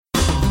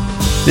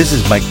This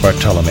is Mike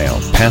Bartolomeo,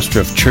 pastor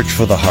of Church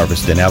for the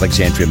Harvest in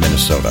Alexandria,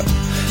 Minnesota.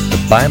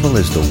 The Bible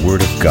is the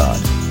Word of God.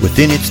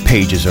 Within its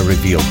pages are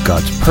revealed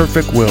God's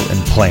perfect will and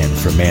plan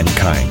for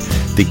mankind,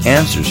 the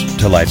answers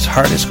to life's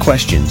hardest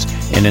questions,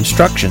 and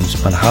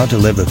instructions on how to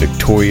live a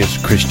victorious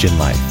Christian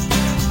life.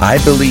 I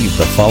believe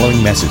the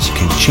following message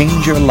can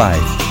change your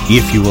life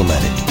if you will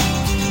let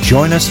it.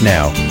 Join us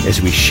now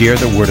as we share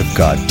the Word of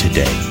God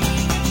today.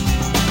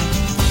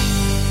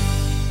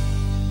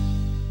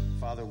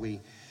 Father, we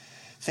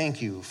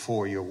thank you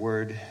for your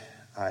word.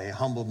 I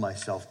humble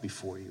myself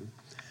before you.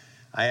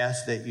 I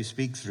ask that you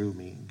speak through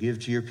me, give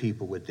to your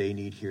people what they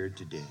need here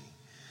today.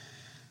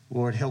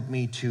 Lord, help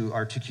me to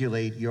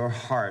articulate your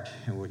heart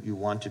and what you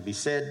want to be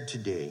said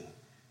today.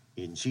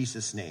 In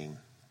Jesus' name.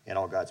 And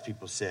all God's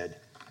people said,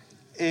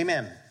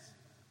 amen.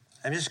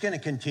 I'm just going to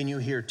continue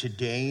here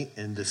today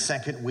in the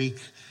second week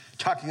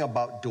talking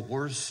about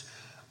doors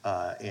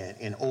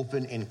and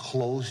open and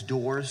closed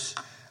doors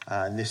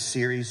in this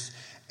series.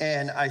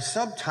 And I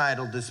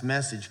subtitled this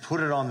message,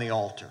 Put It on the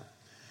Altar.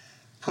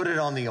 Put it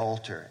on the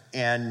altar.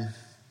 And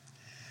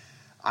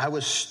I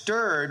was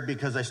stirred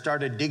because I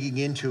started digging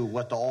into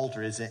what the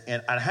altar is.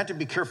 And I had to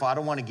be careful. I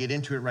don't want to get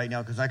into it right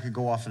now because I could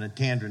go off on a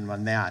tangent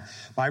on that.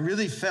 But I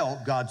really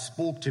felt God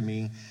spoke to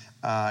me,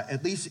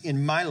 at least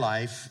in my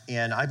life.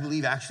 And I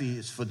believe actually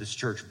it's for this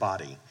church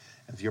body,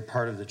 if you're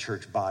part of the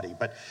church body.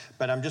 But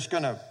I'm just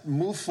going to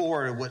move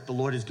forward what the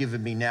Lord has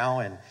given me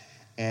now.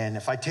 And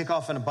if I take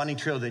off on a bunny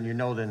trail, then you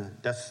know, then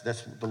that's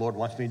the Lord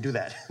wants me to do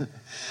that.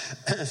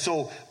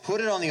 So put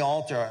it on the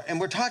altar. And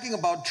we're talking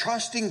about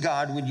trusting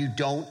God when you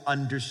don't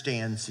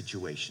understand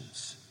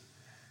situations.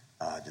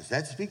 Does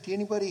that speak to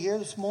anybody here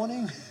this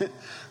morning?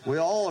 We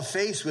all are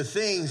faced with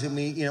things and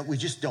we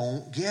just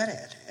don't get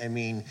it. I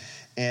mean,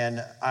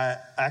 and I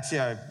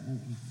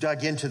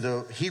dug into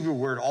the Hebrew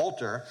word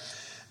altar.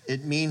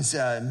 It means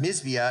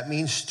mizbeah. It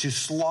means to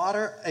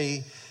slaughter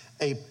a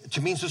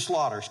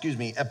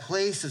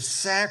place of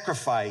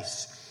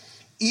sacrifice,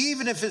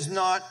 even if it's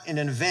not an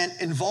event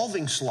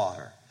involving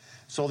slaughter.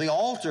 So the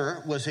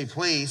altar was a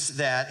place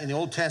that in the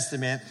Old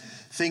Testament,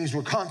 things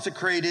were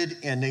consecrated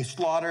and they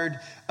slaughtered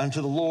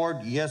unto the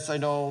Lord. Yes, I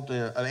know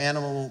the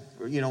animal,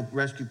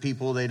 rescue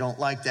people, they don't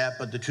like that.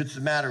 But the truth of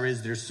the matter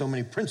is there's so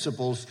many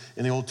principles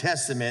in the Old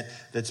Testament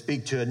that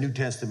speak to a New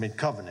Testament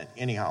covenant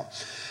anyhow.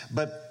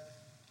 But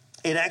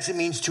it actually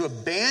means to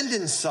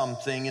abandon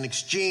something in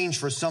exchange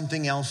for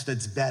something else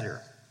that's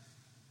better.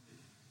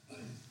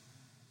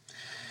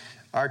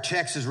 Our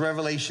text is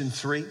Revelation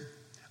 3.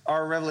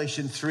 Our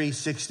Revelation 3,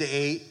 6-8.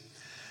 The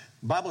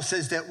Bible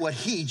says that what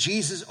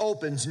Jesus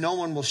opens, no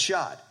one will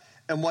shut.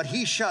 And what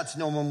he shuts,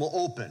 no one will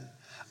open.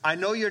 I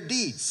know your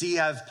deeds. See,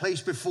 I have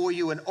placed before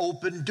you an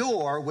open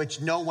door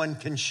which no one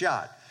can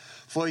shut.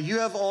 For you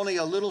have only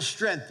a little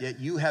strength,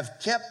 yet you have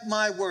kept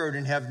my word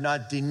and have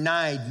not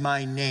denied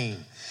my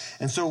name.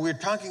 And so we're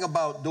talking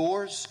about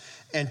doors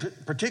and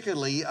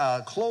particularly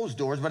closed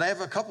doors, but I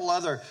have a couple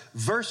other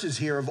verses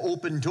here of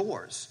open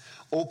doors.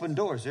 Open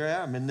doors. There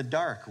I am in the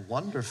dark.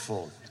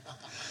 Wonderful.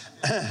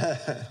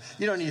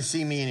 You don't need to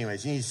see me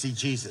anyways. You need to see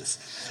Jesus.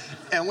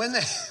 And when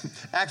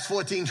Acts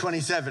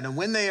 14:27, and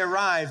when they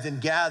arrived and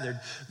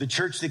gathered the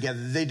church together,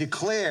 they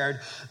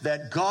declared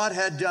that God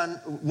had done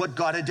what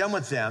God had done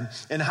with them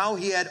and how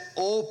he had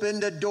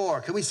opened a door.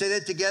 Can we say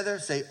that together?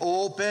 Say,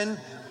 open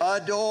a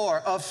door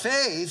of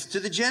faith to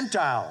the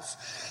Gentiles.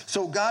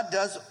 So God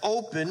does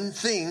open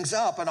things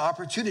up and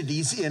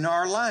opportunities in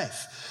our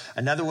life.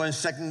 Another one is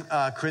 2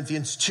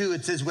 Corinthians 2.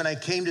 It says, when I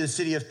came to the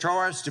city of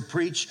Troas to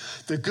preach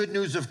the good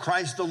news of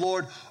Christ, the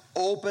Lord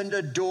opened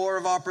a door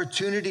of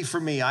opportunity for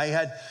me.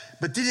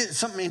 But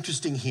something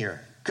interesting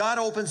here. God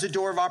opens a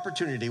door of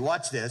opportunity.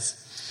 Watch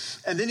this.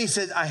 And then he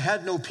said, I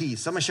had no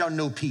peace. Someone shout,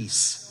 no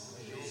peace.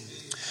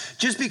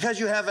 Just because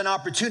you have an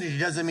opportunity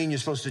doesn't mean you're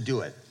supposed to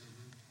do it.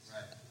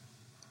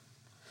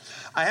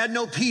 I had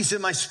no peace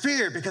in my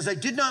spirit because I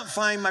did not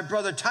find my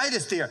brother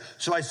Titus there.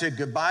 So I said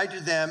goodbye to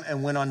them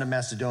and went on to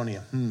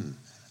Macedonia.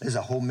 There's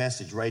a whole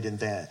message right in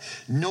there.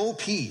 No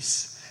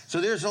peace.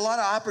 So there's a lot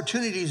of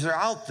opportunities that are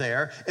out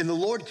there, and the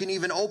Lord can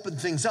even open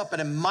things up,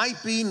 and it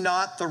might be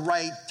not the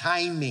right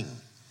timing.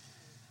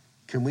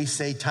 Can we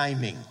say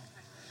timing?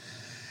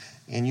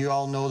 And you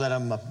all know that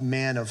I'm a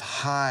man of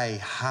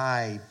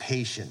high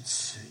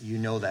patience. You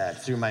know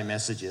that through my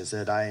messages,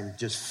 that I am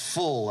just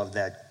full of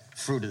that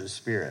fruit of the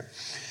Spirit.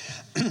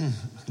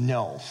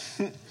 No.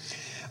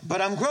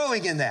 But I'm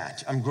growing in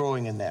that.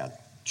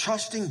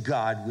 Trusting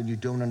God when you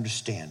don't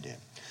understand it.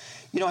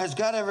 Has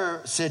God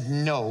ever said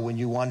no when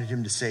you wanted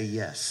him to say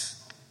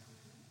yes?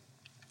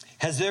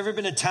 Has there ever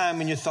been a time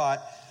when you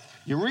thought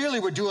you really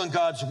were doing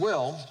God's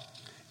will,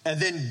 and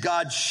then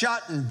God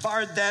shut and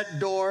barred that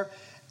door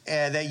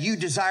that you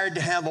desired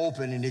to have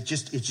open, and it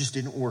just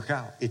didn't work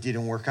out? It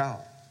didn't work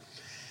out.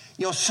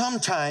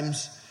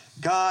 Sometimes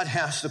God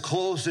has to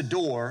close the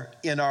door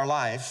in our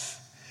life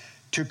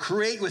to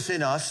create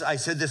within us, I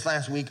said this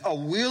last week, a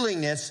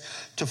willingness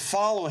to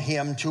follow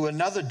him to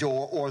another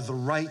door or the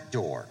right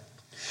door.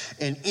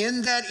 And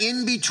in that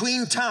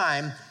in-between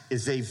time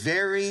is a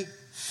very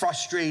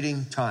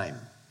frustrating time.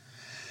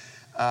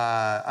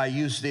 I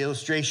used the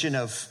illustration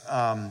of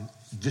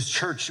this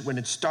church. When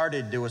it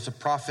started, there was a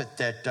prophet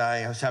that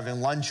I was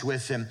having lunch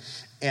with him,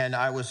 and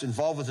I was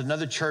involved with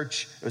another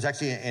church. It was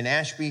actually in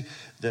Ashby,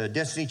 the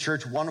Destiny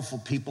Church, wonderful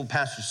people,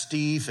 Pastor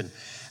Steve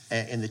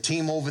and the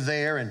team over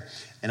there.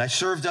 And I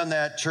served on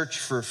that church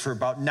for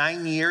about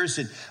 9 years.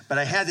 But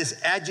I had this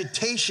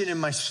agitation in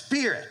my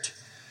spirit.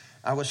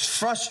 I was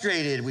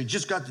frustrated. We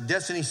just got the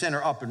Destiny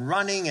Center up and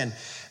running, and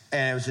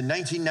it was in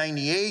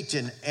 1998.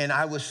 And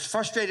I was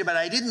frustrated, but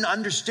I didn't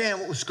understand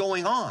what was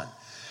going on.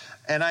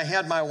 And I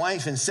had my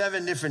wife in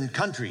 7 different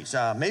countries.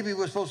 Maybe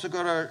we're supposed to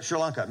go to Sri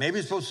Lanka. Maybe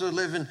we're supposed to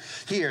live in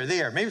here,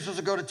 there. Maybe we're supposed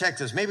to go to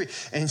Texas. Maybe.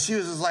 And she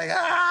was just like,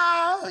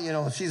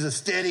 she's a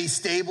steady,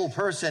 stable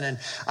person. And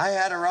I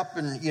had her up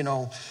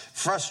in,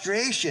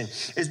 frustration.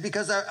 Is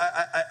because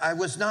I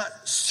was not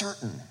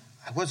certain.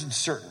 I wasn't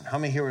certain. How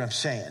many hear what I'm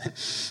saying?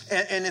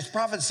 And this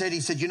prophet said, he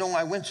said,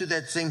 I went through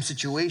that same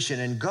situation,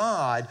 and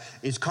God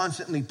is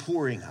constantly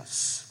pouring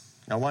us.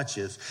 Now watch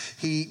this.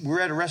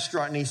 We're at a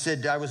restaurant, and he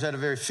said, I was at a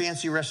very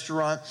fancy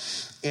restaurant,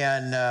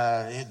 and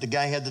the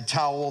guy had the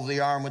towel over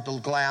the arm with the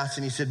glass,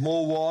 and he said,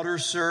 more water,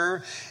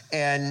 sir?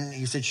 And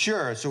he said,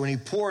 sure. So when he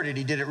poured it,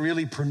 he did it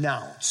really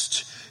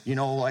pronounced,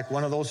 like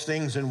one of those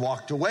things, and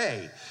walked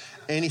away.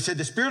 And he said,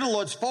 the Spirit of the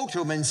Lord spoke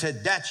to him and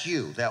said, that's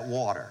you, that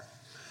water.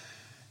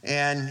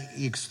 And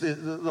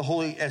the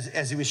Holy,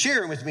 as he was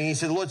sharing with me, he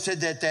said, the Lord said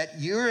that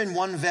you're in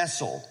one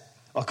vessel,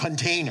 a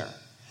container.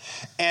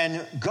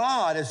 And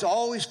God is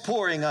always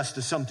pouring us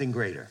to something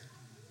greater.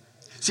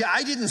 See,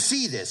 I didn't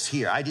see this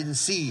here. I didn't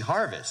see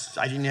Harvest.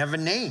 I didn't have a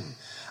name.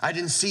 I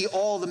didn't see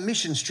all the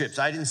mission trips.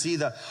 I didn't see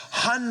the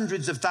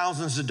hundreds of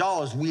thousands of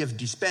dollars we have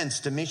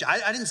dispensed to mission.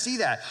 I didn't see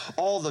that.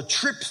 All the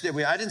trips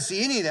I didn't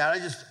see any of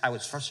that. I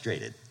was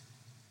frustrated.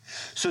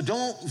 So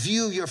don't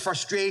view your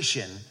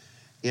frustration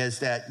as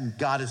that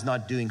God is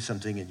not doing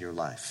something in your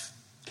life.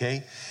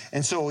 Okay?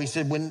 And so he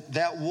said, when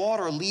that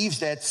water leaves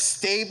that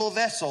stable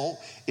vessel,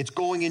 it's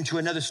going into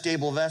another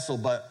stable vessel.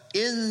 But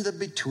in the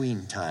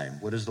between time,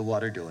 what is the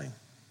water doing?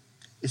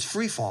 It's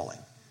free falling.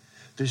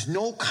 There's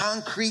no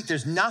concrete,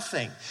 there's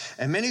nothing.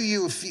 And many of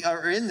you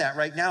are in that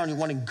right now, and you're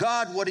wondering,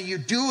 God, what are you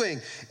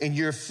doing? And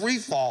you're free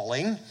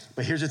falling.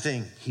 But here's the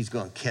thing, he's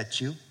going to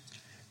catch you.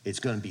 It's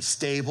going to be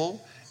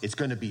stable. It's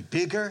going to be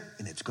bigger,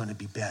 and it's going to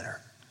be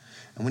better.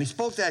 And when he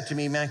spoke that to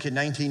me back in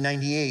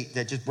 1998,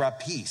 that just brought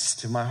peace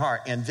to my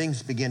heart, and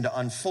things began to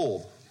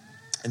unfold.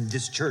 And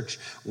this church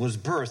was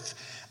birthed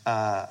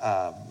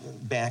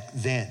back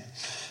then.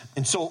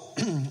 And so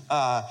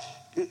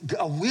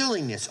a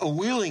willingness.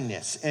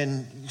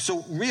 And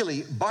so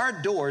really,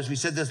 barred doors, we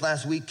said this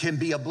last week, can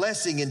be a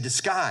blessing in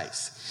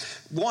disguise.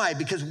 Why?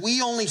 Because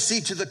we only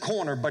see to the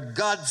corner, but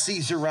God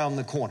sees around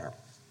the corner.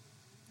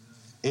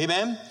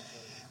 Amen?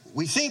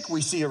 We think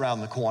we see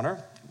around the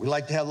corner. We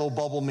like to have little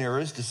bubble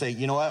mirrors to say,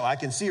 you know what, I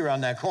can see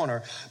around that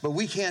corner, but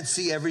we can't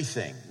see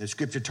everything. The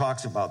scripture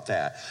talks about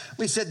that.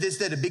 We said this,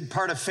 that a big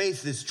part of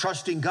faith is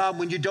trusting God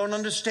when you don't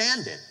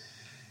understand it.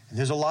 And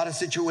there's a lot of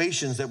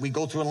situations that we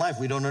go through in life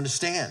we don't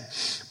understand.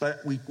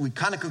 But we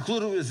kind of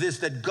concluded with this,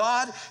 that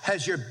God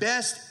has your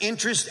best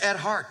interest at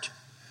heart.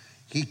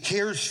 He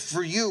cares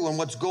for you and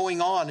what's going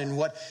on and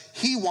what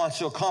he wants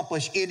to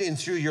accomplish in and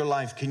through your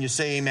life. Can you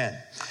say amen?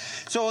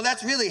 So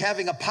that's really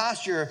having a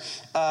posture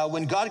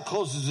when God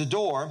closes the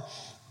door.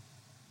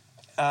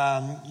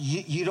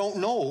 You don't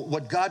know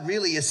what God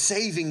really is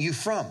saving you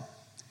from.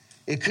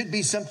 It could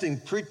be something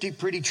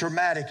pretty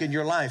traumatic in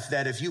your life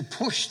that if you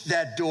push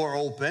that door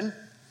open,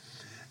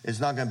 it's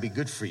not going to be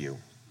good for you.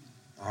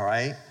 All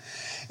right?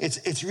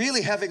 It's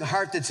really having a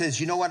heart that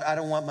says, you know what? I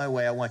don't want my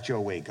way. I want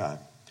your way, God.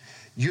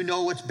 You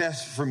know what's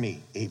best for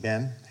me.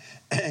 Amen.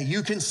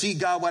 You can see,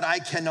 God, what I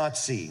cannot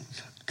see.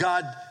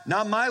 God,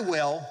 not my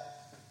will,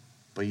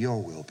 but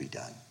your will be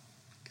done.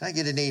 Can I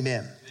get an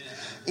amen?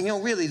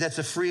 And really, that's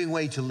a freeing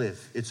way to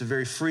live. It's a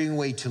very freeing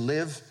way to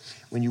live.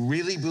 When you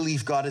really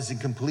believe God is in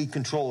complete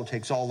control, it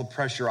takes all the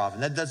pressure off.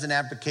 And that doesn't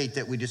advocate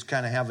that we just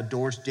kind of have a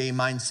doorstay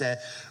mindset.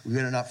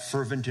 We're not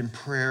fervent in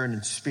prayer and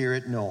in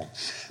spirit. No.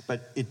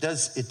 But it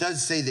does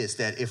say this,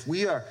 that if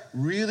we are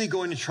really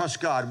going to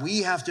trust God,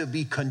 we have to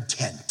be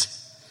content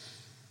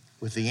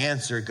with the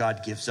answer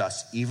God gives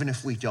us, even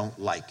if we don't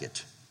like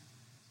it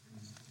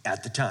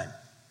at the time.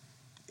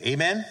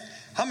 Amen?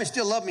 How many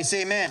still love me?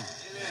 Say amen.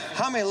 Amen.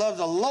 How many love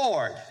the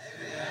Lord?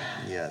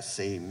 Amen. Yes,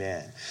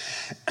 amen.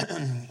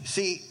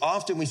 See,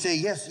 often we say,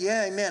 yes,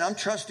 yeah, amen, I'm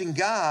trusting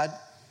God,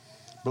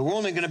 but we're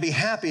only going to be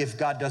happy if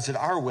God does it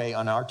our way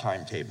on our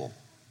timetable.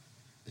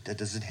 But that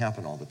doesn't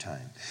happen all the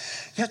time.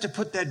 You have to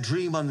put that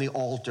dream on the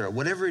altar,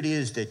 whatever it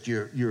is that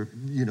you're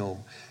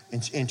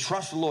and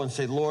trust the Lord and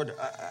say, Lord,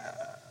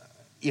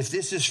 if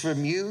this is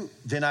from you,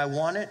 then I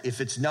want it.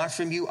 If it's not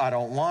from you, I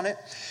don't want it.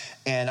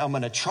 And I'm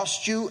going to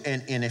trust you.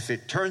 And if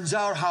it turns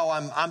out how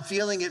I'm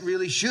feeling it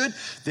really should,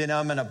 then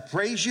I'm going to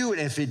praise you.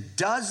 And if it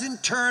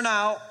doesn't turn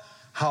out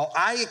how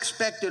I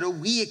expected or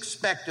we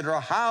expected or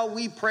how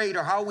we prayed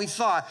or how we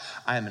thought,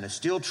 I'm going to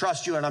still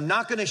trust you. And I'm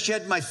not going to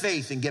shed my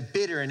faith and get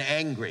bitter and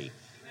angry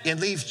and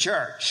leave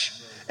church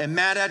and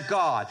mad at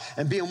God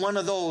and being one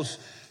of those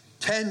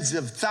tens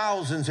of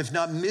thousands, if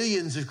not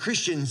millions of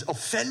Christians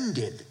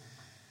offended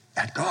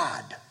at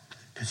God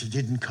because he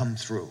didn't come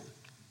through.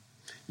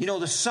 You know,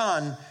 the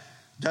sun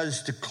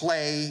does to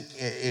clay,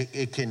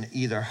 it can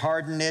either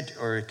harden it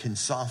or it can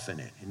soften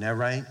it. Isn't that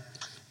right?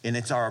 And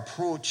it's our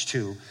approach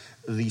to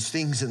these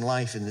things in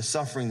life and the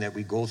suffering that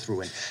we go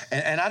through.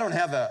 And I don't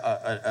have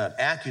an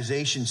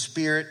accusation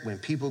spirit. When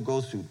people go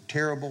through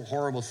terrible,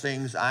 horrible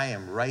things, I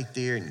am right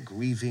there and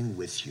grieving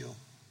with you.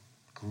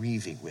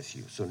 Grieving with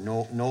you. So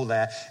know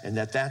that, and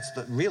that's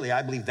really,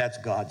 I believe that's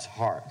God's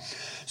heart.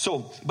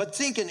 So, but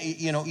thinking,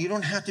 you know, you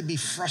don't have to be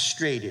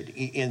frustrated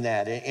in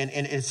that. And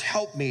it's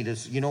helped me to,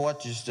 you know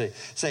what, just to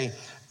say,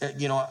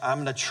 you know,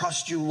 I'm going to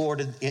trust you,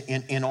 Lord,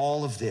 in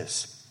all of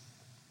this.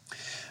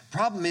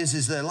 Problem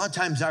is that a lot of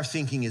times our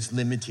thinking is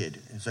limited,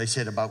 as I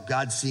said, about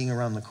God seeing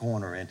around the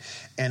corner.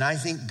 And I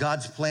think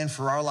God's plan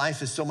for our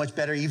life is so much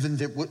better even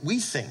than what we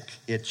think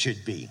it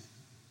should be.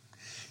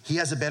 He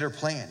has a better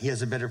plan. He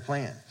has a better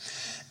plan.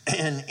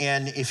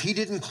 And if he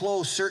didn't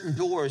close certain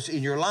doors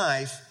in your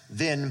life,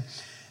 then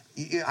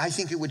I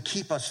think it would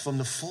keep us from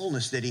the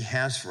fullness that he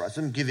has for us.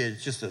 Let me give you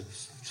just a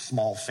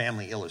small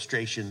family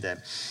illustration that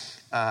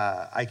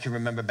I can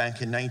remember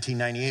back in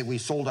 1998. We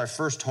sold our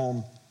first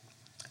home,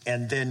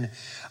 and then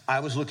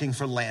I was looking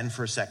for land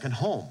for a second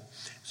home.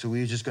 So we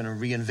were just going to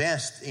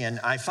reinvest. And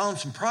I found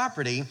some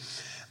property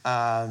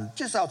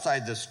just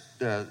outside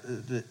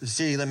the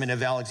city limit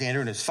of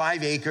Alexandria, and it's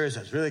 5 acres.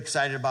 I was really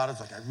excited about it.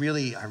 It's like, I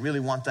really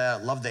want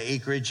that. I love the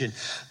acreage.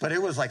 But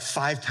it was like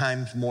 5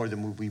 times more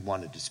than what we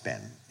wanted to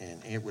spend.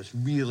 And it was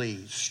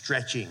really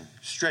stretching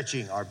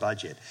our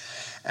budget.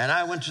 And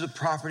I went to the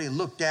property,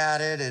 looked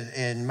at it,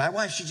 and my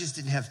wife, she just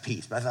didn't have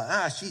peace. But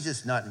I thought, she's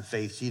just not in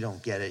faith. She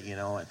don't get it, you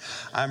know, and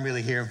I'm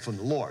really hearing from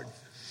the Lord.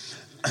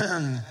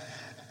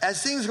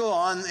 As things go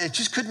on, it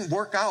just couldn't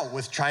work out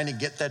with trying to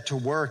get that to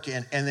work.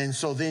 And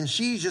then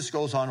she just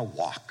goes on a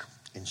walk.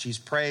 And she's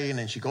praying,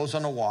 and she goes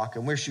on a walk.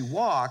 And where she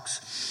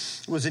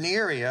walks was an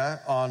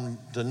area on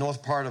the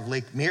north part of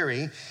Lake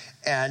Erie.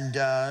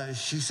 And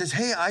she says,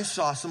 hey, I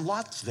saw some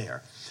lots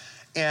there.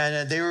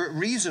 And they were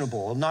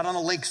reasonable, not on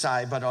the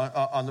lakeside, but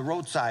on the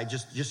roadside,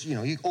 just you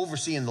know, you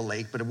overseeing the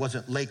lake, but it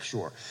wasn't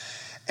lakeshore.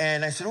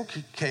 And I said,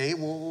 okay,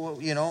 well,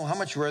 you know, how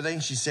much were they?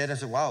 And she said, I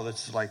said, wow,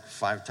 that's like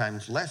 5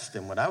 times less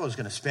than what I was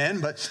going to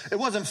spend. But it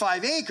wasn't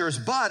 5 acres,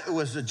 but it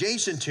was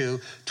adjacent to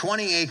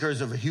 20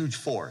 acres of a huge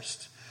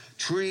forest.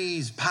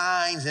 Trees,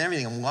 pines, and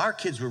everything. Well, our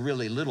kids were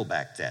really little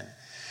back then.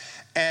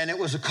 And it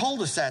was a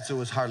cul-de-sac, so it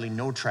was hardly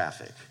no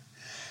traffic.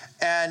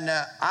 And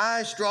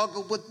I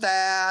struggled with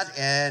that,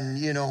 and,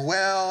 you know,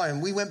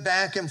 and we went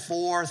back and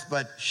forth,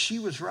 but she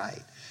was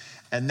right.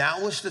 And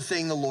that was the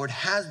thing the Lord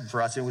had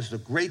for us. It was the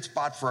great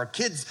spot for our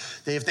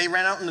kids. If they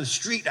ran out in the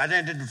street, I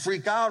didn't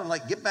freak out. I'm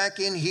like, get back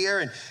in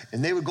here.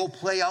 And they would go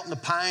play out in the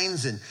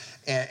pines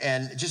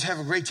and just have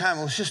a great time.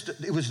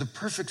 It was the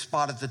perfect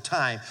spot at the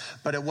time,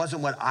 but it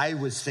wasn't what I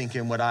was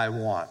thinking, what I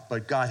want.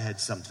 But God had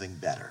something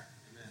better.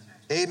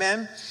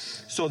 Amen?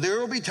 So there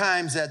will be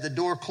times that the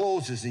door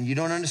closes and you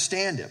don't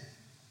understand it.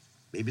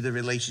 Maybe the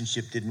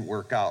relationship didn't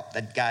work out.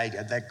 That guy,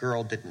 that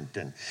girl didn't.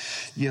 And,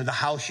 you know, the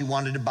house you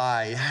wanted to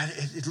buy,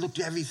 it looked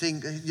everything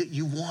that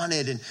you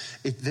wanted, and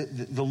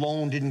the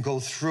loan didn't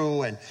go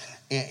through,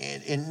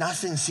 and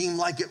nothing seemed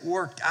like it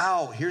worked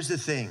out. Here's the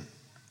thing.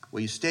 Will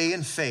you stay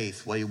in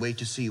faith while you wait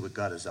to see what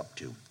God is up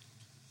to?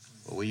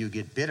 Or will you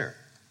get bitter?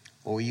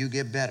 Or will you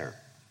get better?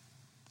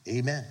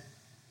 Amen.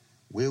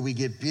 Will we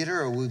get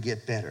bitter or will we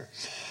get better?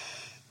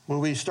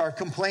 Will we start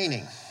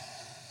complaining?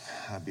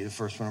 I'll be the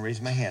first one to raise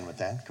my hand with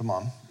that. Come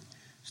on.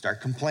 Start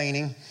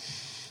complaining.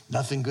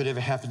 Nothing good ever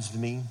happens to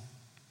me.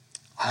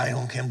 I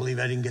can't believe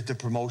I didn't get the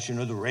promotion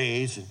or the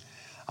raise. And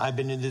I've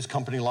been in this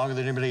company longer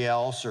than anybody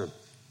else. Or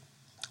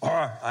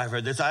I've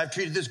heard this. I've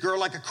treated this girl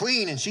like a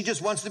queen and she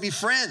just wants to be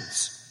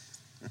friends.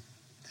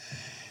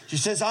 She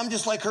says, I'm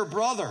just like her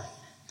brother.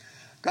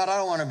 God, I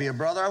don't want to be a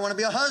brother. I want to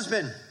be a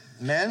husband.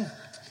 Amen.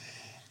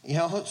 You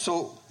know,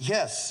 so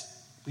yes,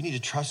 we need to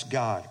trust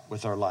God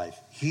with our life.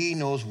 He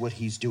knows what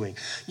he's doing.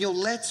 You know,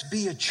 let's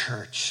be a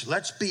church.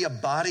 Let's be a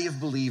body of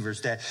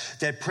believers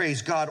that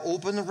praise God,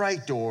 open the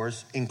right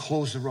doors and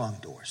close the wrong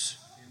doors.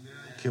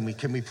 Amen.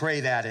 Can we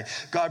pray that?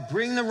 God,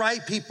 bring the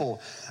right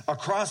people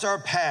across our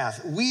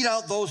path. Weed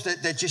out those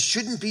that just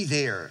shouldn't be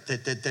there,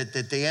 that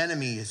the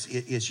enemy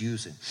is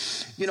using.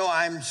 You know,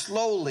 I'm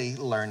slowly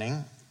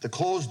learning the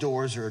closed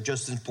doors are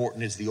just as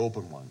important as the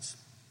open ones.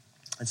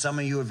 And some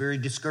of you are very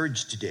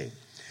discouraged today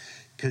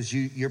because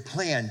your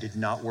plan did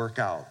not work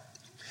out.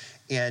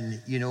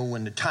 And, you know,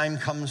 when the time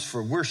comes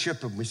for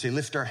worship and we say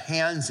lift our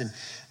hands, and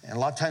a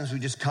lot of times we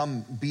just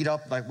come beat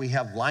up like we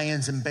have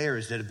lions and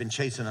bears that have been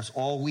chasing us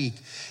all week.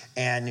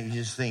 And you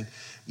just think,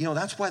 you know,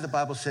 that's why the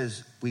Bible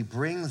says we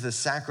bring the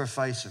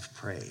sacrifice of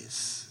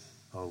praise.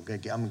 Oh, I'm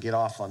going to get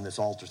off on this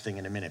altar thing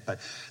in a minute, but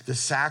the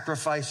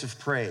sacrifice of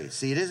praise.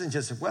 See, it isn't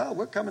just, well,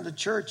 we're coming to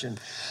church and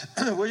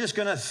we're just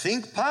going to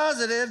think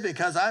positive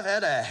because I've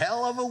had a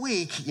hell of a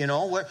week, you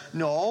know.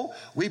 No,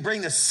 we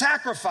bring the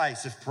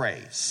sacrifice of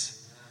praise.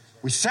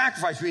 We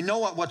sacrifice. We know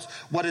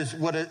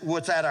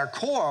what's at our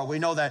core. We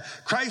know that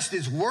Christ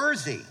is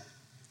worthy.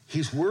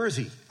 He's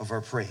worthy of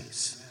our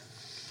praise.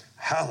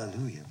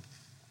 Hallelujah.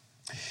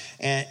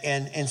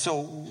 And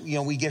so,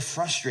 we get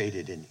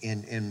frustrated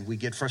and we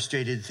get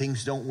frustrated.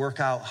 Things don't work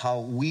out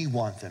how we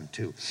want them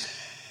to.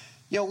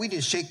 We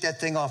just shake that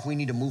thing off. We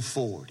need to move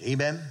forward.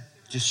 Amen.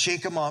 Just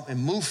shake them up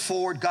and move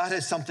forward. God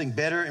has something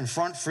better in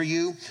front for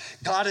you.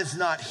 God is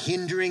not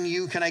hindering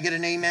you. Can I get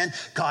an amen?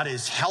 God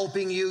is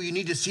helping you. You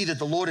need to see that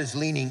the Lord is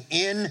leaning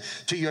in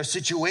to your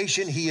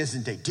situation. He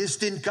isn't a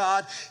distant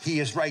God. He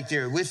is right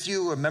there with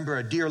you. Remember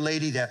a dear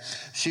lady that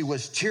she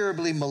was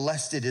terribly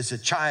molested as a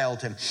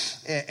child,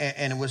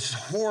 and it was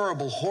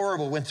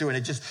horrible, went through, and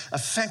it just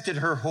affected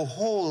her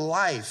whole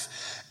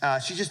life.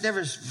 She just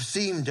never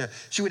seemed to,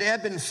 she would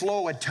ebb and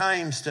flow at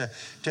times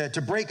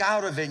to break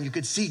out of it. And you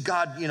could see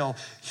God,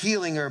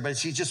 healing her, but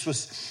she just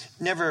was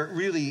never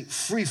really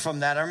free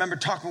from that. I remember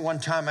talking one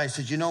time, I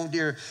said,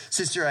 dear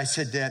sister, I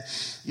said that,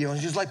 she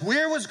was like,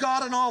 where was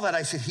God and all that?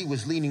 I said, he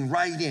was leaning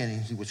right in,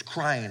 and he was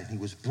crying, and he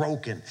was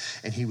broken,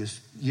 and he was,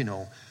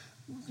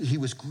 he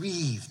was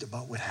grieved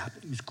about what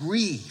happened. He was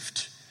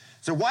grieved.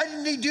 So why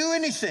didn't he do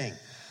anything?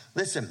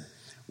 Listen,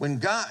 when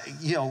God,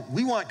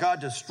 we want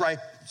God to strike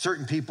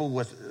certain people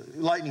with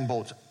lightning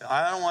bolts.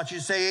 I don't want you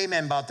to say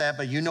amen about that,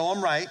 but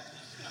I'm right.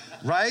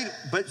 Right?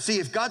 But see,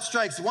 if God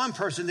strikes one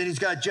person, then he's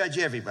got to judge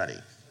everybody.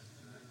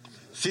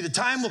 See, the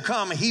time will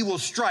come and he will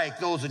strike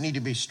those that need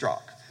to be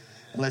struck,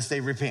 unless they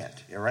repent.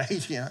 Right?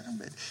 It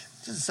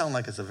doesn't sound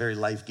like it's a very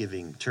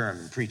life-giving term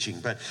in preaching,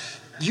 but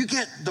you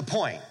get the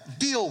point.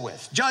 Deal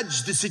with,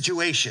 judge the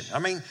situation. I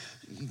mean,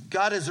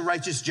 God is a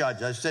righteous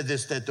judge. I've said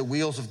this, that the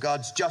wheels of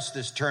God's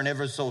justice turn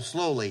ever so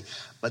slowly,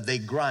 but they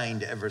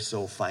grind ever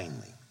so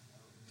finely.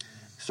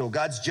 So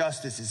God's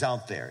justice is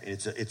out there.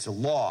 It's a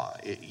law.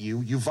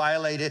 You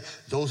violate it,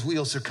 those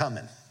wheels are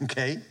coming,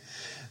 okay?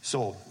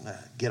 So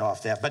get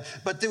off that.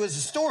 But there was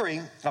a story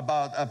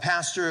about a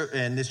pastor,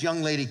 and this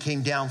young lady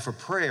came down for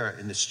prayer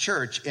in this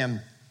church, and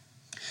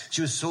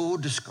she was so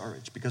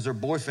discouraged because her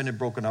boyfriend had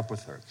broken up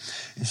with her.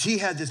 And she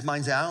had this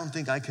mindset, I don't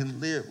think I can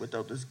live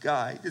without this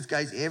guy. This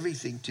guy's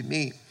everything to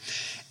me.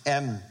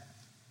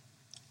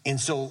 And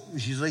so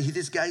she's like,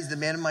 this guy's the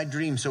man of my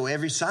dreams. So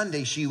every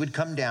Sunday she would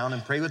come down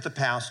and pray with the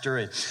pastor,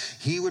 and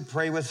he would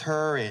pray with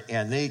her,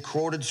 and they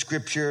quoted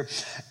scripture.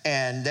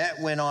 And that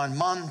went on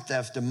month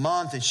after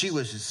month, and she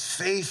was as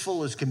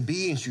faithful as can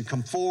be, and she'd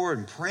come forward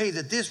and pray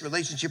that this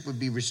relationship would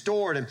be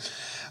restored.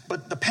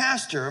 But the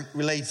pastor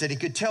relates that he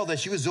could tell that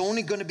she was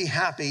only going to be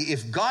happy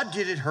if God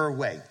did it her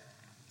way.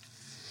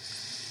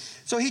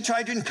 So he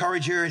tried to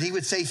encourage her, and he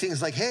would say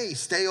things like, hey,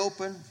 stay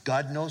open.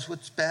 God knows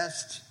what's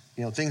best.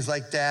 Things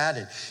like that.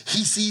 And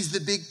he sees the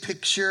big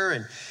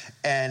picture.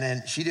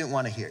 And she didn't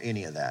want to hear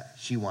any of that.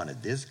 She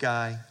wanted this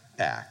guy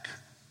back,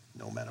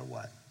 no matter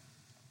what.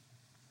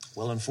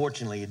 Well,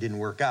 unfortunately, it didn't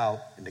work out.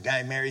 And the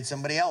guy married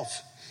somebody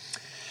else.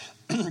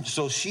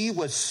 So she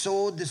was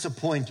so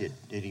disappointed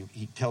that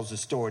he tells the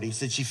story. He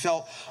said she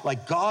felt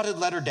like God had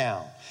let her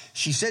down.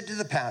 She said to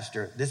the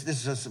pastor,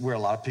 this is where a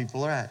lot of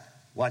people are at.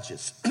 Watch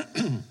this.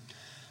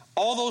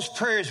 All those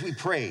prayers we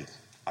prayed,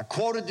 I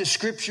quoted the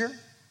scripture.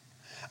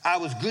 I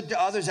was good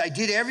to others. I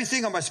did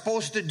everything I was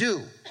supposed to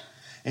do.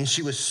 And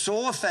she was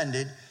so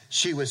offended.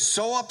 She was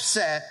so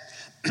upset.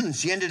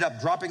 She ended up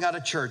dropping out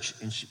of church,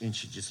 and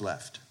she just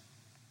left.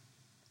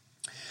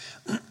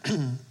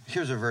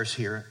 Here's a verse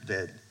here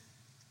that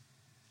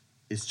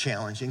is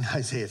challenging.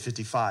 Isaiah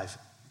 55.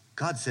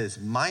 God says,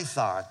 my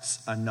thoughts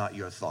are not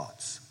your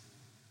thoughts.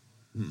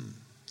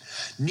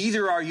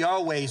 Neither are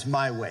your ways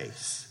my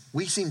ways.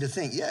 We seem to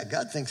think,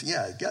 God thinks,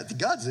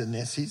 God's in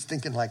this. He's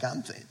thinking like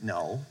I'm thinking.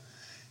 No.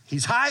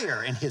 He's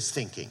higher in his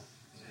thinking.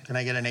 Can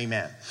I get an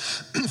amen?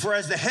 For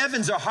as the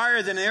heavens are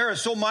higher than the earth,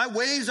 so my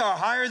ways are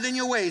higher than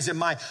your ways, and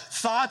my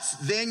thoughts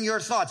than your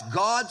thoughts.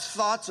 God's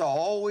thoughts are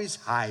always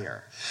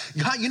higher.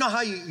 God, you know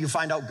how you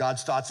find out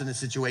God's thoughts in a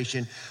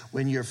situation?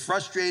 When you're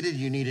frustrated,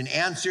 you need an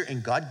answer,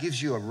 and God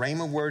gives you a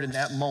rhema word in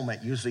that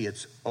moment. Usually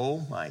it's, oh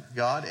my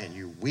God, and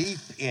you weep,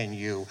 and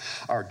you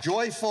are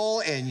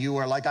joyful, and you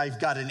are like, I've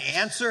got an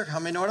answer. How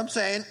many know what I'm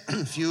saying?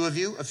 A few of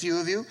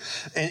you.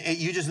 And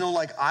you just know,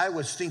 like, I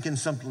was thinking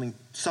something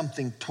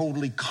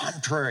totally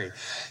contrary.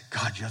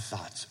 God, your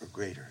thoughts are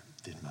greater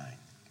than mine.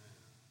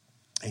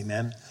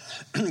 Amen.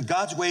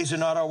 God's ways are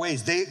not our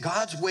ways.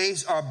 God's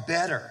ways are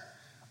better.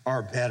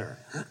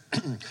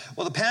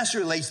 Well, the pastor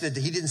relates that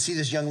he didn't see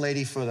this young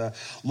lady for the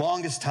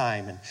longest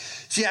time, and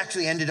she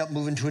actually ended up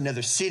moving to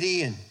another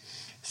city. And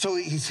so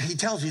he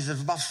tells you that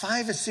about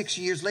 5 or 6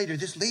 years later,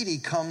 this lady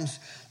comes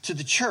to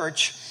the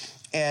church,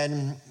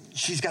 and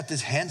she's got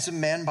this handsome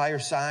man by her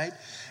side.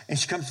 And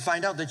she comes to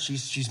find out that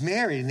she's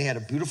married, and they had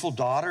a beautiful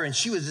daughter, and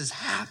she was as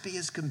happy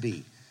as can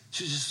be.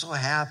 She was just so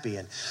happy.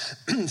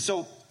 And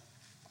so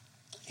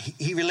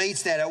he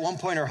relates that at one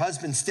point her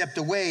husband stepped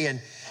away,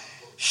 and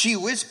she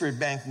whispered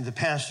back in the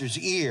pastor's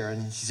ear,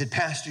 and she said,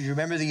 Pastor, you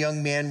remember the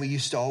young man we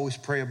used to always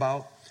pray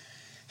about?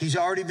 He's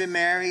already been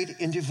married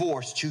and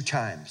divorced 2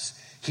 times.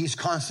 He's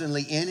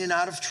constantly in and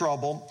out of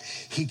trouble.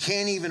 He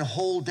can't even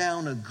hold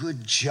down a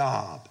good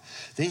job.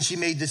 Then she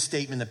made this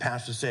statement, the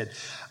pastor said,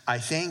 I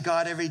thank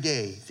God every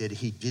day that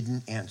he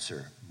didn't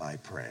answer my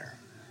prayer.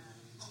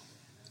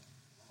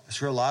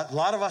 That's where a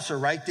lot of us are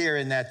right there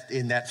in that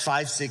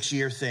 5-6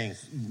 year thing.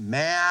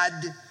 Mad,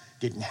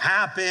 didn't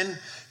happen,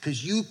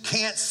 because you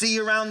can't see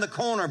around the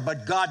corner,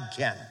 but God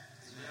can.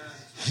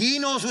 He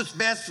knows what's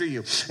best for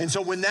you. And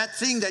so when that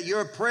thing that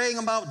you're praying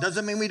about,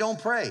 doesn't mean we don't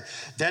pray.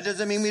 That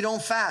doesn't mean we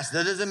don't fast.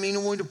 That doesn't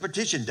mean we don't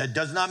petition. That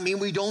does not mean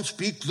we don't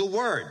speak the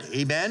word.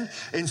 Amen?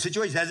 In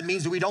situations, that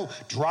means that we don't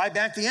drive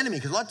back the enemy.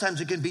 Because a lot of times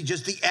it can be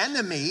just the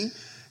enemy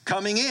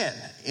coming in.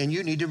 And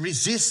you need to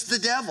resist the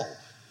devil.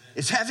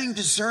 It's having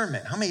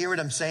discernment. How many hear what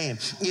I'm saying?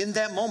 In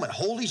that moment,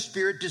 Holy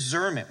Spirit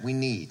discernment we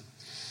need.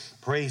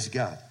 Praise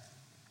God.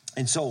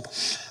 And so,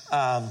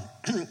 a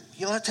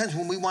lot of times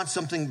when we want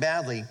something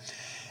badly,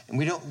 and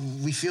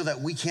we feel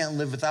that we can't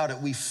live without it,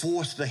 we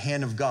force the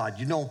hand of God.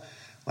 You know,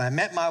 when I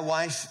met my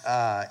wife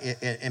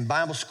in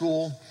Bible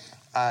school,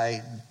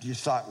 I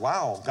just thought,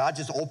 wow, God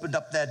just opened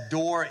up that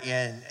door,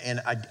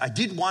 and I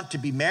did want to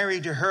be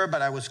married to her,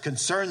 but I was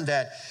concerned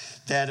that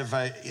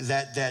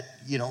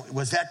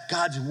was that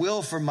God's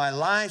will for my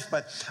life?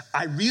 But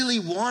I really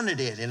wanted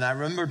it, and I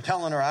remember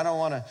telling her, I don't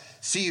want to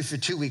see you for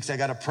 2 weeks. I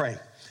got to pray.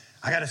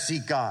 I got to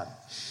seek God.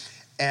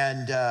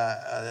 And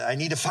I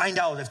need to find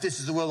out if this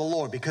is the will of the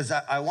Lord, because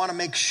I want to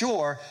make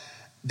sure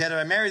that if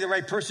I marry the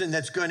right person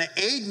that's going to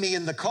aid me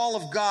in the call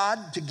of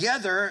God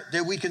together,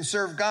 that we can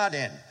serve God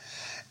in.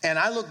 And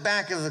I look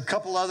back at a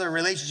couple other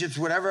relationships,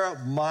 whatever,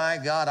 my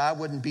God, I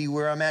wouldn't be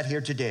where I'm at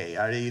here today.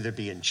 I'd either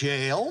be in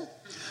jail,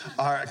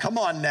 or come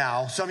on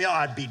now, some of y'all,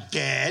 I'd be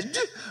dead,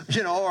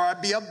 or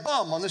I'd be a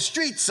bum on the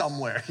street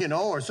somewhere,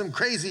 or some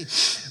crazy.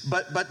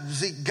 But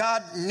see,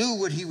 God knew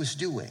what he was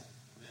doing.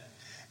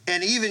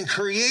 And even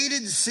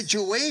created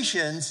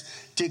situations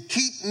to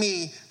keep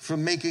me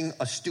from making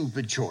a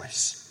stupid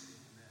choice.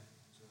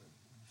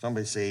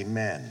 Somebody say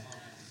amen.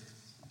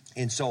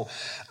 And so,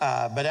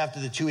 but after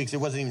the 2 weeks, it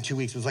wasn't even 2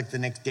 weeks. It was like the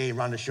next day,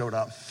 Rhonda showed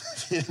up.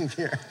 She didn't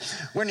care.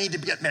 We need to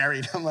get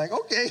married. I'm like,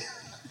 okay.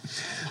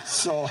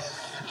 So,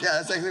 yeah,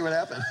 that's actually what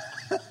happened.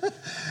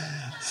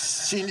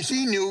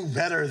 She knew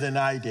better than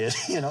I did,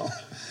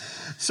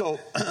 So,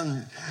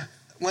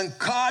 when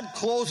God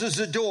closes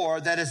the door,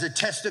 that is a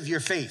test of your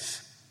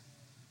faith.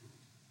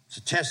 It's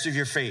a test of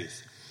your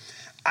faith.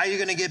 Are you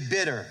going to get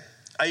bitter?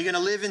 Are you going to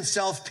live in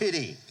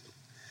self-pity?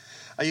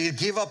 Are you going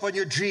to give up on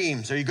your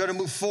dreams? Are you going to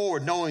move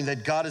forward knowing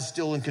that God is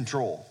still in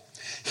control?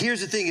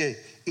 Here's the thing.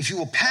 If you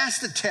will pass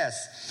the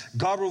test,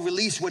 God will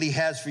release what he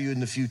has for you in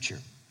the future.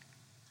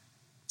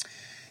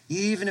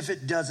 Even if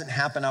it doesn't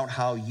happen out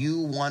how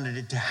you wanted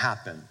it to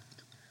happen,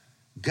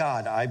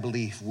 God, I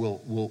believe,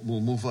 will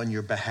move on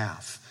your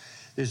behalf.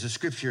 There's a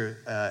scripture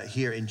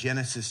here in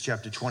Genesis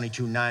chapter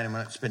 22:9. I'm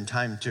going to spend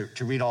time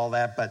to read all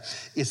that, but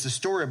it's the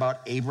story about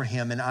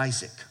Abraham and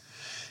Isaac.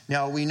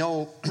 Now, we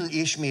know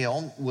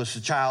Ishmael was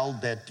a child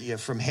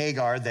from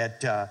Hagar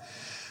that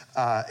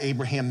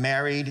Abraham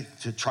married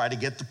to try to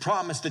get the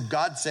promise that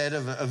God said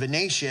of a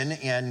nation,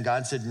 and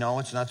God said, no,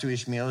 it's not through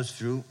Ishmael, it's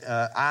through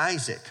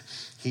Isaac.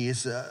 He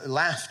is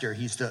laughter.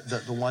 He's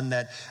the one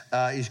that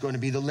is going to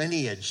be the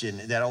lineage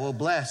and that I will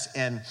bless.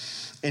 And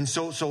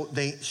so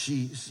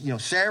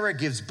Sarah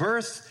gives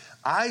birth,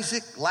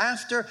 Isaac,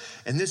 laughter,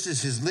 and this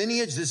is his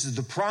lineage. This is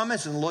the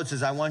promise. And the Lord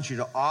says, I want you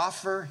to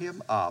offer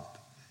him up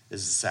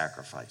as a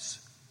sacrifice.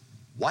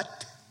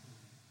 What?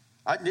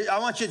 I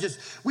want you to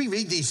we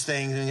read these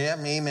things and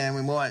amen,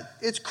 we want.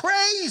 It's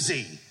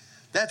crazy.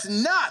 That's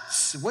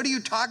nuts. What are you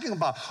talking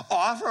about?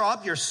 Offer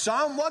up your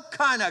son? What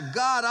kind of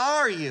God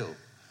are you?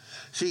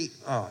 See,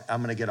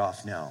 I'm going to get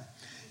off now.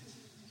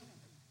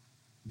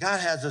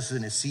 God has us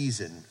in a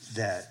season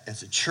that,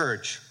 as a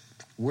church,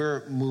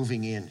 we're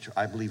moving into,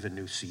 I believe, a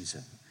new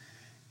season.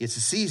 It's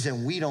a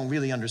season we don't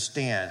really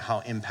understand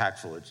how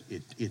impactful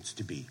it's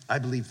to be. I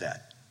believe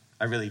that.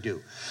 I really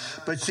do.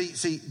 But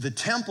see, the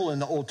temple in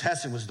the Old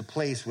Testament was the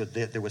place where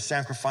there were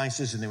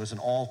sacrifices and there was an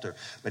altar.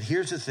 But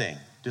here's the thing.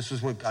 This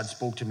was what God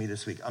spoke to me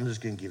this week. I'm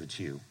just going to give it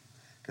to you,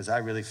 because I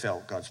really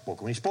felt God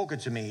spoke. When he spoke it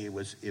to me, it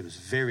was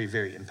very,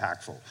 very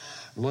impactful.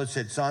 The Lord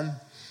said, son,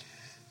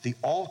 the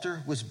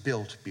altar was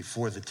built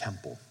before the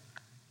temple.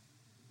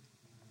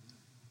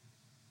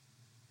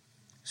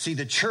 See,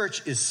 the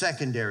church is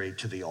secondary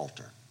to the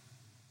altar.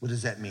 What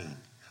does that mean?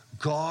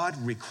 God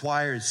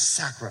requires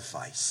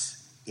sacrifice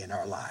in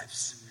our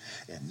lives.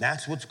 And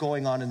that's what's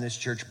going on in this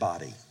church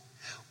body.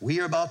 We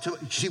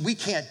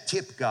can't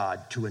tip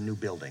God to a new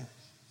building.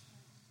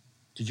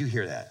 Did you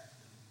hear that?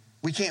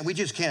 We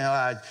just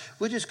can't,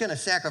 we're just going to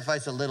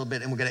sacrifice a little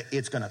bit and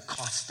it's going to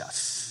cost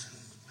us.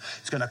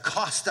 It's going to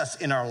cost us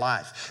in our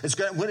life.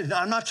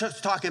 I'm not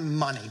just talking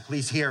money,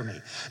 please hear me.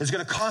 It's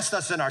going to cost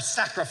us in our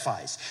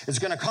sacrifice. It's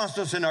going to cost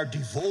us in our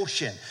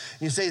devotion.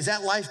 You say, is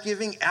that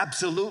life-giving?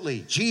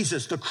 Absolutely.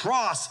 Jesus, the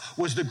cross,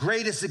 was the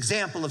greatest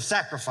example of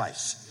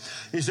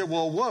sacrifice. He said,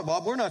 well,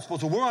 we're not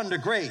supposed to. We're under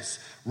grace.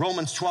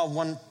 Romans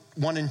 12,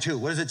 1 and 2.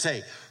 What does it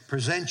say?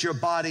 present your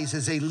bodies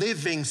as a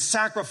living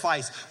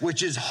sacrifice,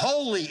 which is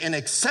holy and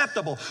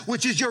acceptable,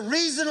 which is your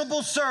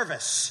reasonable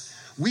service.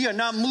 We are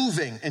not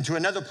moving into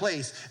another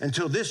place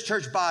until this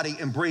church body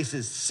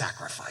embraces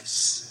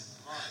sacrifice.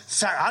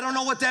 I don't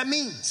know what that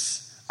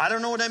means. I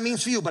don't know what that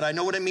means for you, but I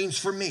know what it means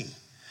for me.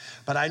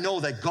 But I know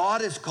that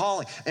God is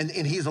calling, and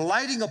he's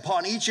lighting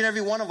upon each and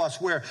every one of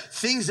us where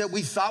things that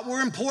we thought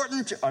were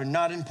important are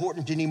not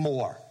important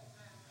anymore.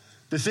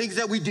 The things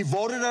that we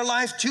devoted our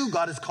life to,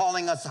 God is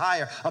calling us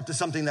higher, up to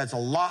something that's a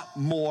lot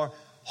more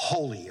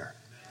holier.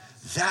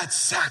 That's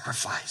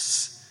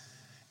sacrifice.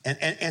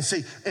 And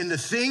see, and the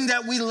thing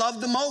that we love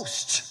the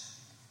most,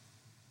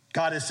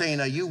 God is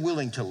saying, are you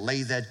willing to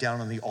lay that down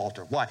on the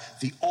altar? Why?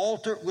 The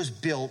altar was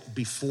built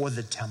before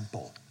the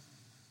temple.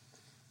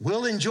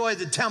 We'll enjoy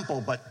the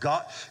temple, but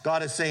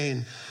God is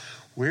saying,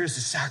 where's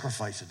the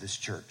sacrifice of this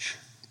church?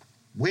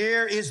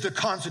 Where is the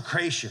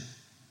consecration?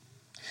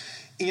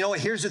 You know,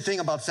 here's the thing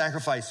about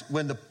sacrifice.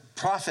 When the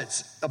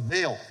prophets of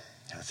Baal,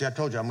 see, I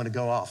told you I'm going to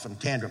go off on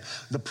tantrum.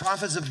 The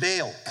prophets of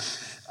Baal,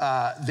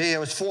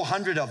 there was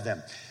 400 of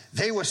them.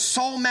 They were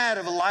so mad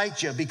of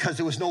Elijah because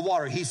there was no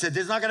water. He said,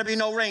 there's not going to be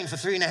no rain for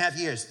 3.5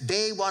 years.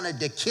 They wanted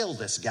to kill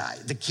this guy.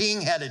 The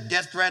king had a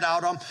death threat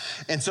out on him.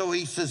 And so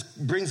he says,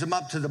 brings him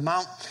up to the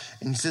mount.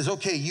 And he says,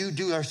 okay, you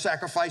do our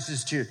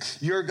sacrifices to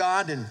your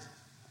God.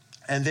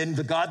 And then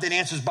the God that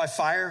answers by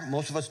fire,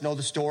 most of us know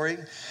the story.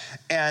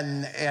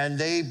 And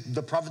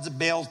the prophets of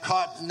Baal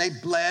caught and they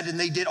bled and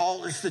they did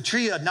it's the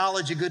tree of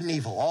knowledge of good and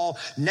evil, all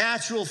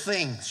natural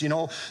things, you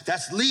know,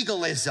 that's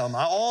legalism,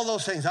 all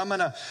those things.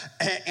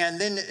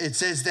 And then it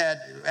says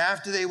that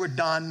after they were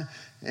done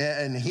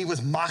and he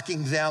was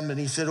mocking them and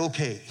he said,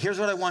 okay, here's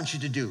what I want you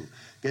to do.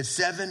 Get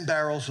 7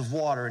 barrels of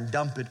water and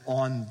dump it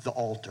on the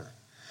altar.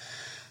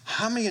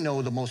 How many of you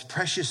know the most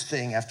precious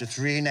thing after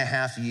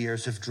 3.5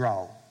 years of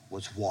drought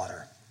was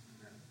water?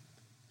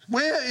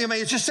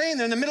 It's just saying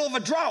they're in the middle of a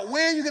drought.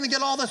 Where are you going to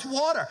get all this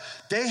water?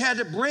 They had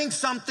to bring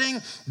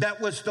something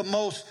that was the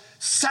most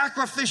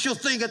sacrificial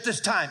thing at this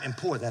time and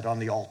pour that on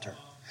the altar.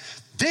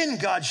 Then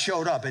God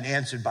showed up and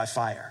answered by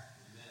fire.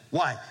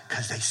 Why?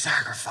 Because they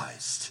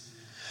sacrificed.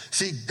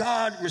 See,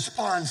 God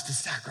responds to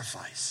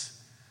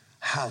sacrifice.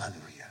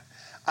 Hallelujah.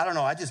 I don't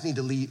know. I just need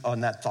to lead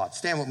on that thought.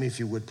 Stand with me if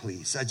you would,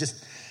 please.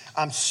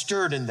 I'm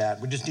stirred in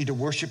that. We just need to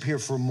worship here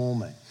for a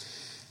moment.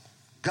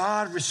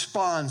 God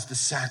responds to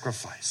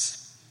sacrifice.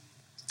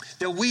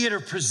 That we are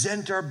to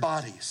present our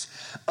bodies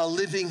a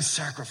living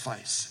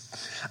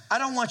sacrifice. I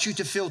don't want you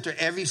to filter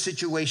every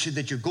situation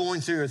that you're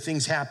going through or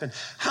things happen.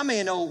 How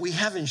many know we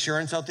have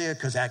insurance out there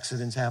because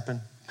accidents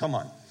happen? Come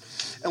on.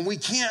 And we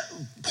can't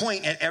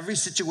point at every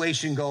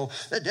situation and go,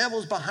 the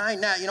devil's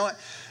behind that. You know what?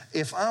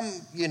 If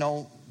I'm,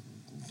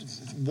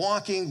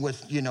 walking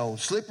with,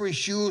 slippery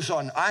shoes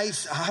on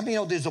ice, how many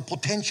know there's a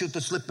potential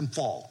to slip and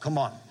fall? Come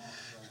on.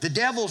 The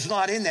devil's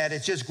not in that.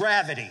 It's just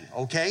gravity,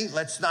 okay?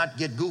 Let's not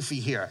get goofy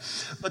here.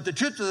 But the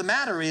truth of the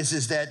matter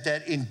is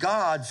that in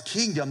God's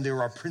kingdom,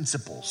 there are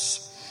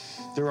principles.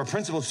 There are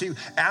principles. See,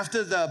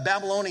 after the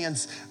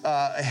Babylonians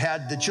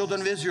had the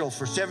children of Israel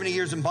for 70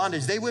 years in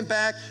bondage, they went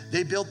back,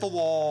 they built the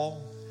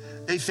wall,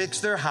 they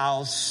fixed their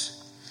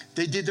house,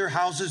 they did their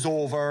houses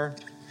over,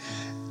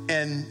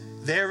 and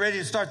they're ready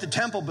to start the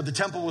temple, but the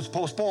temple was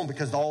postponed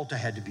because the altar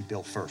had to be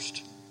built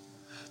first.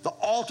 The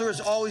altar is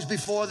always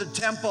before the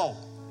temple.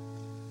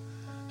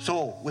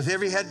 So, with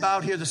every head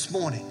bowed here this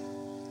morning,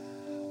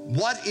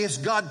 what is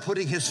God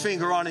putting his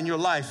finger on in your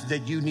life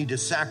that you need to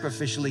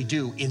sacrificially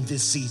do in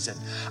this season?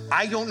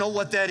 I don't know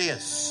what that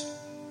is.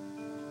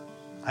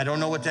 I don't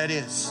know what that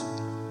is.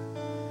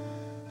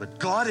 But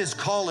God is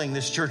calling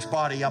this church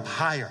body up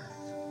higher.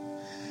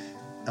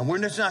 And we're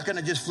just not going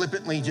to just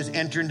flippantly just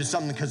enter into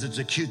something because it's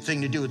a cute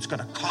thing to do. It's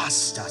going to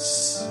cost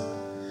us.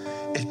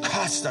 It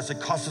costs us. It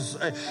costs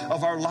us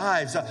of our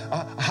lives.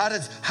 How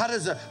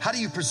do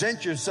you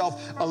present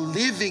yourself a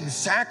living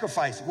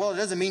sacrifice? Well, it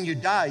doesn't mean you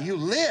die. You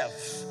live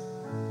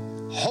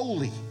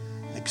holy,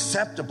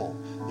 acceptable.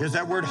 There's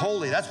that word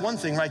holy. That's one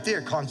thing right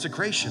there,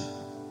 consecration.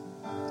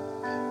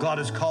 God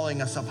is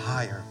calling us up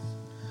higher.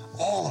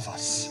 All of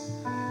us.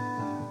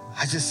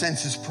 I just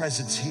sense his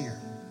presence here.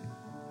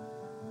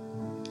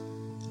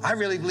 I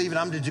really believe, and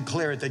I'm to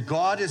declare it, that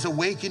God is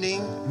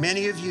awakening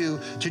many of you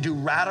to do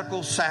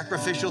radical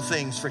sacrificial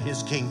things for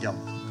his kingdom.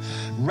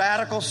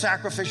 Radical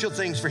sacrificial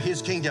things for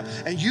his kingdom.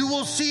 And you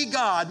will see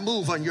God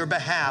move on your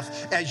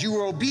behalf as you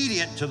are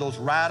obedient to those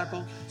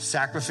radical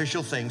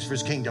sacrificial things for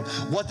his kingdom.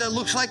 What that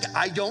looks like,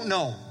 I don't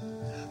know.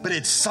 But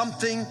it's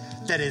something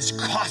that is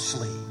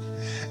costly.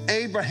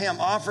 Abraham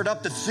offered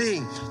up the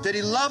thing that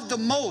he loved the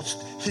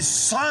most, his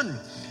son.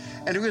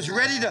 And he was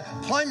ready to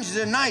plunge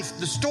the knife.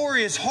 The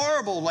story is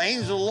horrible. The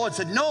angel of the Lord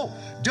said, no,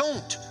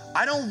 don't.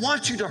 I don't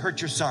want you to hurt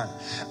your son.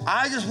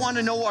 I just want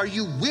to know, are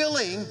you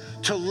willing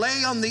to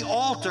lay on the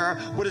altar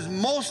what is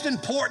most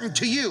important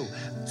to you?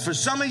 For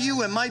some of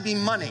you, it might be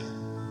money.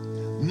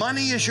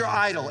 Money is your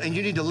idol, and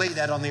you need to lay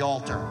that on the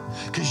altar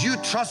because you're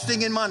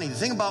trusting in money. The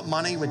thing about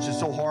money, which is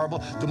so horrible,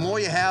 the more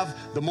you have,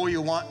 the more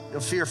you're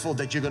fearful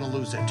that you're going to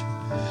lose it.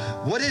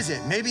 What is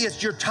it? Maybe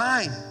it's your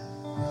time.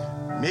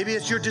 Maybe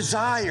it's your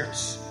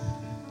desires.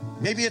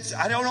 Maybe it's,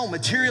 I don't know,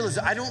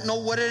 materialism. I don't know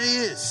what it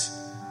is.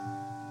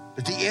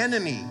 But the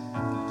enemy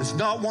does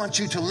not want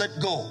you to let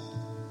go.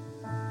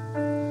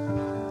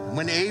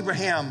 When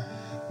Abraham,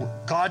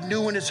 God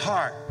knew in his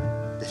heart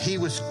that he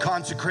was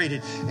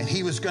consecrated and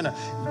he was going to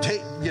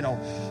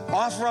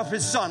offer up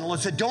his son. The Lord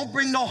said, don't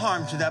bring no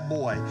harm to that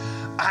boy.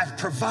 I've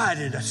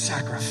provided a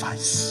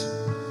sacrifice,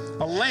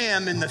 a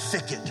lamb in the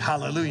thicket.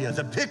 Hallelujah.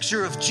 The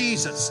picture of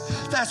Jesus.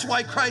 That's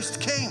why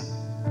Christ came.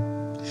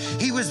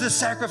 He was the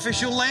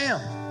sacrificial lamb.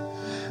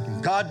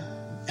 And God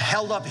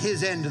held up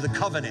his end of the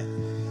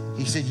covenant.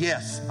 He said,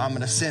 yes, I'm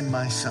going to send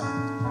my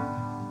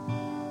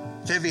son.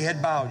 With every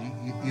head bowed,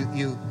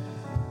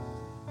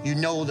 you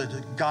know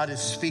that God is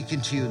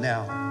speaking to you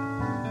now.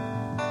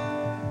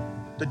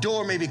 The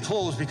door may be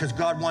closed because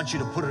God wants you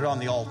to put it on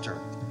the altar.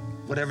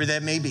 Whatever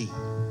that may be.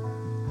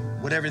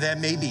 Whatever that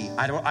may be.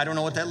 I don't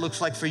know what that looks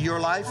like for your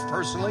life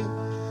personally.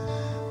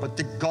 But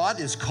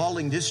God is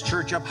calling this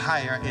church up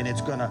higher, and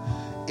it's going to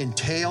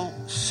entail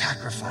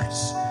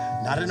sacrifice.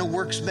 Not in a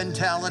works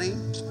mentality.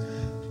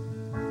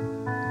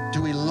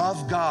 Do we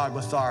love God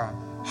with our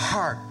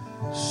heart,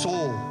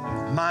 soul,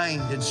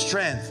 mind, and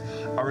strength?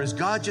 Or is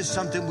God just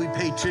something we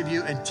pay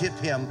tribute and tip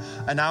him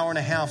an hour and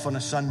a half on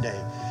a Sunday?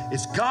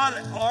 Is God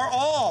our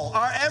all,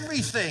 our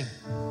everything?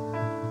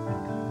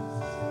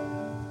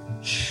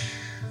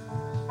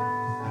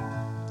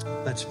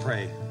 Let's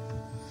pray.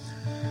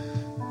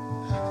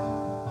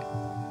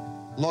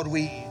 Lord,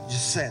 we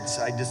just sense,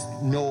 I just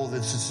know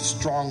this is a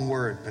strong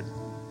word, but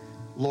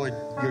Lord,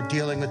 you're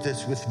dealing with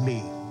this with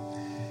me.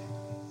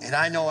 And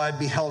I know I'd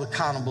be held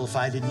accountable if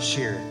I didn't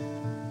share it.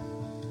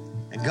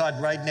 And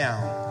God, right now,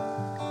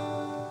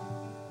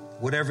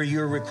 whatever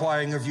you're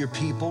requiring of your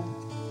people,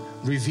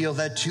 reveal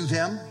that to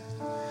them.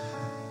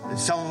 And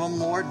some of them,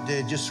 Lord,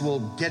 they just will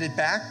get it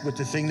back with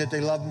the thing that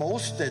they love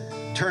most that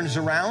turns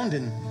around,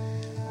 and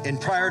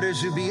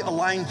priorities will be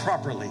aligned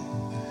properly.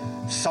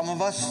 Some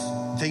of us,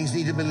 things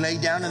need to be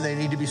laid down and they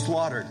need to be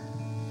slaughtered.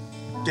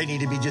 They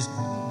need to be just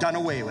done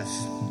away with.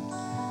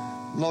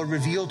 Lord,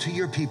 reveal to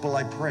your people,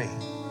 I pray,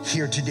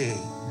 here today,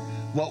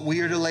 what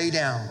we are to lay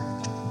down,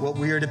 what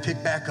we are to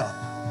pick back up.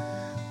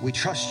 We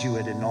trust you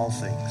in all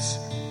things.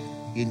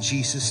 In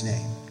Jesus'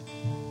 name.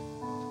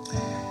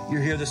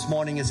 You're here this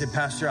morning as a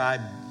pastor.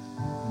 I'm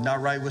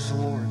not right with the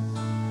Lord.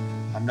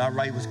 I'm not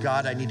right with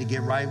God. I need to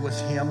get right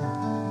with him.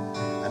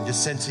 I'm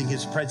just sensing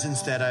his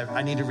presence that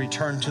I need to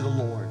return to the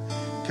Lord.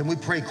 Can we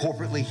pray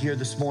corporately here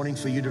this morning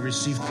for you to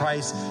receive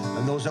Christ,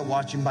 and those that are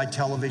watching by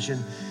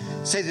television?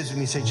 Say this with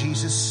me. Say,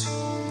 Jesus,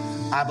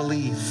 I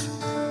believe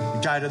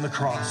you died on the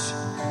cross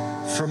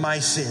for my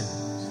sin.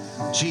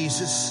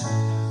 Jesus,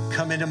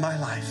 come into my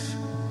life.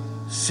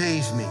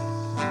 Save me.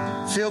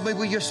 Fill me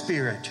with your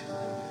spirit.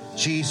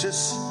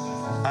 Jesus,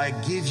 I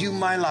give you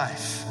my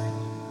life.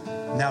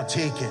 Now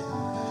take it.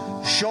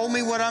 Show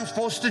me what I'm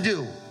supposed to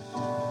do.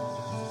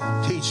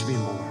 Teach me,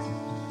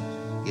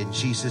 Lord. In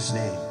Jesus'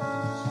 name.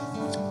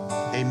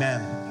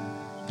 Amen.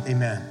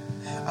 Amen.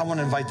 I want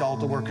to invite all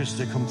the workers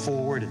to come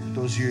forward, and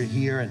those of you who are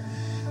here, and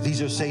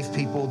these are safe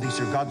people. These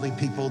are godly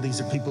people.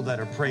 These are people that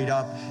are prayed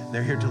up.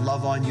 They're here to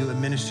love on you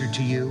and minister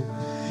to you.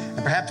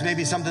 And perhaps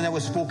maybe something that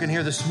was spoken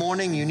here this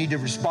morning you need to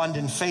respond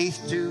in faith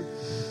to,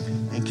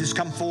 and just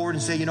come forward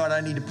and say, you know what,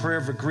 I need a prayer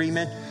of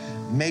agreement.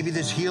 Maybe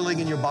there's healing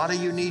in your body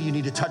you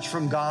need a touch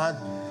from God.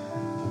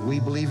 We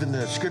believe in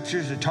the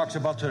scriptures. It talks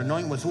about to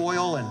anoint with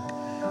oil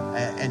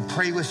and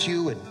pray with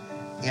you.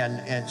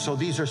 And so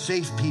these are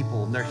safe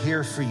people, and they're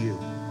here for you.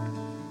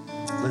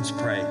 Let's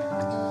pray.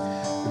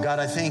 God,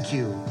 I thank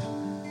you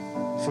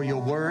for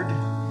your word.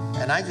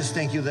 And I just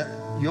thank you that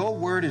your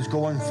word is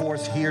going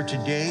forth here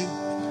today,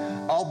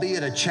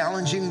 albeit a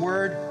challenging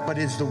word, but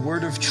it's the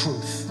word of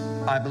truth.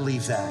 I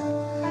believe that.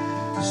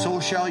 So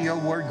shall your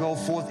word go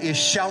forth. It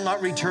shall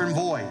not return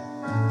void.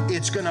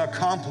 It's going to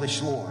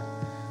accomplish, Lord.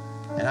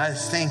 And I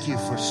thank you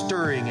for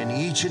stirring in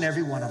each and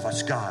every one of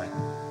us, God,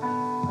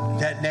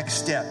 that next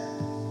step,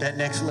 that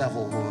next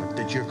level, Lord,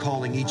 that you're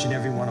calling each and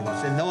every one of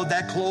us. And though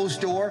that closed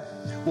door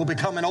will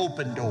become an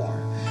open door,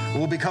 it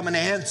will become an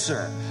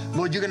answer.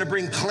 Lord, you're going to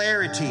bring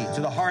clarity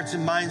to the hearts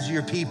and minds of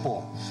your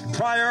people.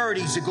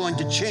 Priorities are going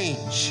to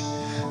change.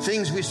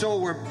 Things we so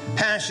were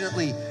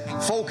passionately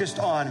focused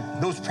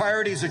on, those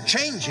priorities are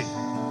changing.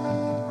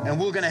 And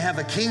we're going to have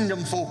a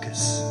kingdom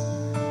focus.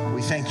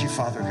 We thank you,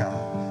 Father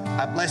God.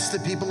 I bless the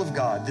people of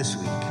God this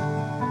week.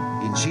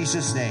 In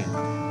Jesus' name,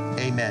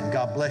 amen.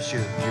 God bless you.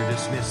 You're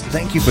dismissed.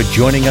 Thank you for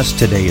joining us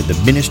today in the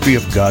ministry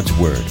of God's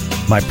Word.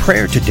 My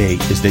prayer today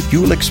is that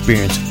you will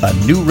experience a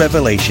new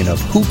revelation of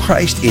who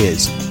Christ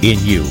is in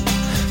you.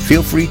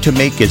 Feel free to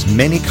make as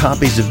many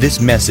copies of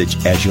this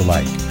message as you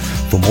like.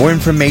 For more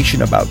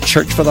information about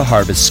Church for the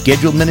Harvest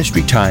scheduled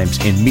ministry times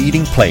and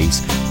meeting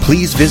place,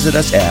 please visit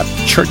us at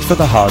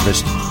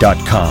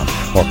churchfortheharvest.com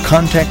or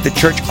contact the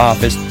church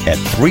office at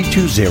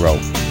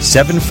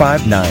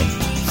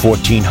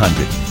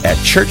 320-759-1400. At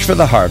Church for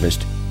the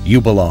Harvest, you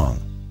belong.